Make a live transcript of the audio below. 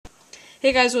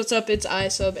Hey guys, what's up? It's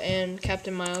iSub and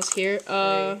Captain Miles here.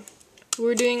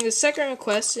 We're doing the second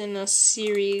request in a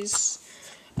series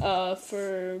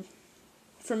from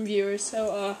viewers.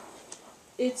 So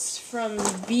it's from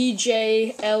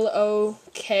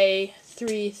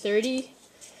BJLOK330.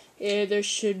 There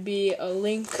should be a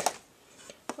link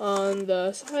on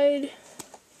the side.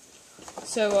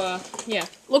 So yeah,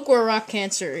 look where Rock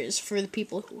Cancer is for the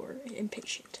people who are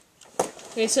impatient.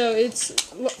 Okay, so it's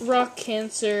Rock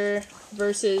Cancer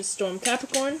versus Storm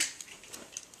Capricorn.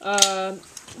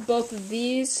 Both of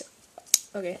these.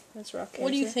 Okay, that's Rock Cancer.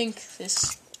 What do you think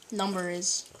this number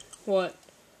is? What?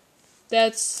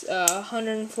 That's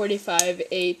 145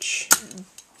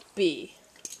 HB.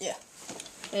 Yeah.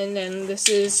 And then this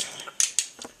is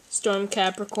Storm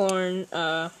Capricorn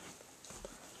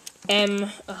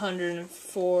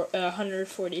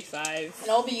M145. And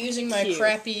I'll be using my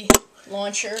crappy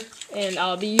launcher. And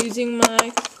I'll be using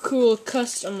my cool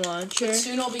custom launcher. But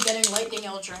soon I'll be getting Lightning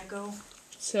El Drago.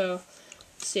 So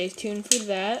stay tuned for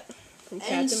that. From And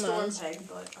Captain Storm Miles. Peg,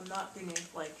 but I'm not gonna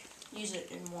use it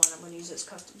in one. I'm gonna use it as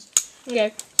customs.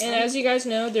 Okay, and as you guys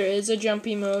know, there is a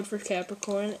jumpy mode for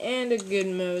Capricorn and a good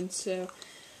mode. So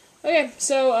okay,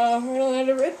 so we're gonna let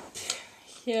it rip.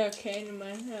 Yeah, okay, never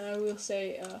mind. I will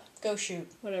say Go shoot.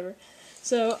 whatever.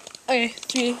 So okay,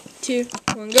 3, 2,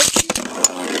 1, go.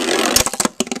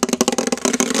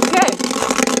 Okay,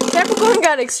 Capricorn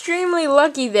got extremely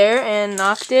lucky there and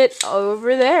knocked it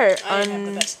over there. I didn't have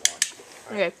the best launch.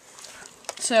 Okay,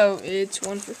 so it's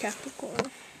 1 for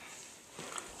Capricorn.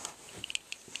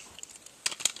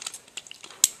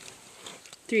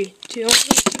 3, 2, 1.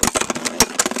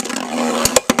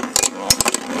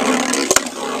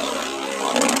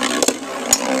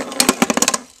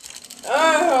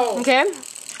 Oh! Okay,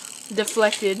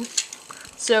 deflected.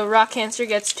 So Rock Cancer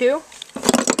gets 2.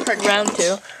 Round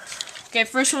 2. Okay,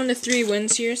 first 1 to 3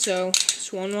 wins here, so it's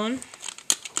 1-1.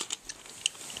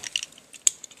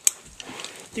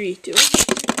 3, 2.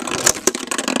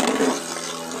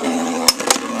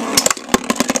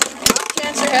 Rock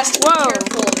Cancer has to be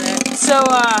careful of that. So,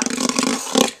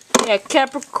 yeah,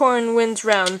 Capricorn wins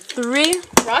round 3.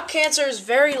 Rock Cancer is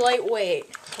very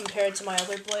lightweight compared to my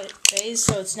other plays,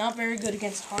 so it's not very good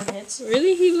against hard hits.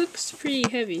 Really? He looks pretty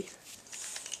heavy.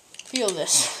 Feel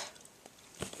this.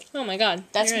 Oh my god.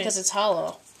 That's you're because right. it's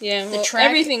hollow. Yeah, well, The track,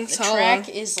 everything's the hollow. track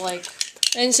is like...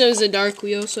 And so is the dark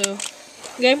wheel, so...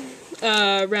 Okay,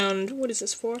 round... What is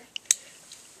this for?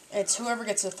 It's whoever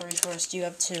gets the 3 first. You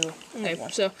have 2. Okay,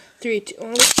 so 3, 2,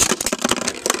 1.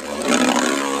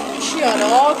 Shut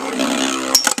up.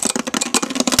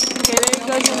 Okay, there you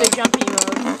go to the jumpy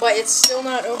mode. But it's still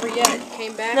not over yet. It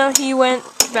came back. No, he went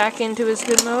back into his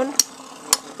good mode.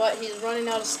 But he's running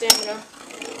out of stamina.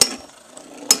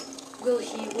 Will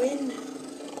he win?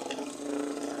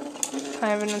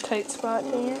 Kind of in a tight spot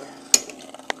here.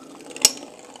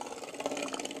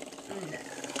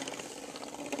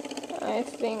 I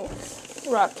think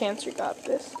Rock Cancer got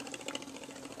this.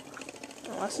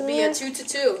 It'll be a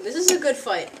 2-2. This is a good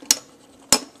fight.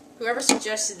 Whoever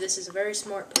suggested this is a very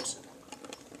smart person.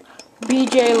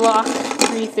 BJ Lock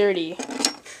 330.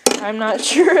 I'm not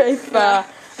sure if I'm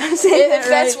saying that If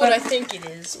that's right, what but I think it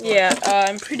is. yeah,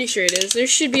 I'm pretty sure it is. There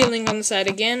should be a link on the side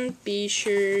again. Be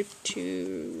sure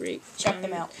to Check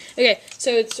them out. Okay,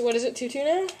 so it's, what is it, 2-2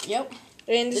 now? Yep.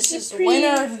 And This is the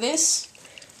winner of this.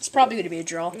 It's probably going to be a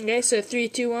draw. Okay, so 3,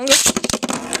 2, 1, go.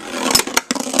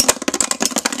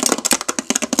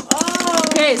 Oh!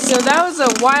 Okay, so that was a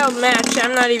wild match.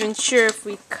 I'm not even sure if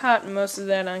we caught most of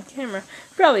that on camera.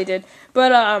 Probably did.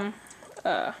 But,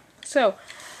 so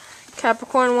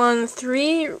Capricorn won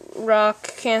 3,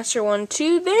 Rock Cancer won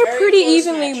 2. They're Very pretty close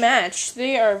evenly match. matched.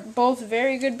 They are both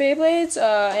very good Beyblades.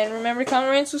 And remember to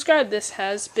comment, rate, and subscribe. This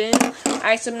has been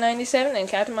iSub97 and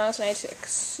Captain Miles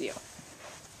 96. See ya.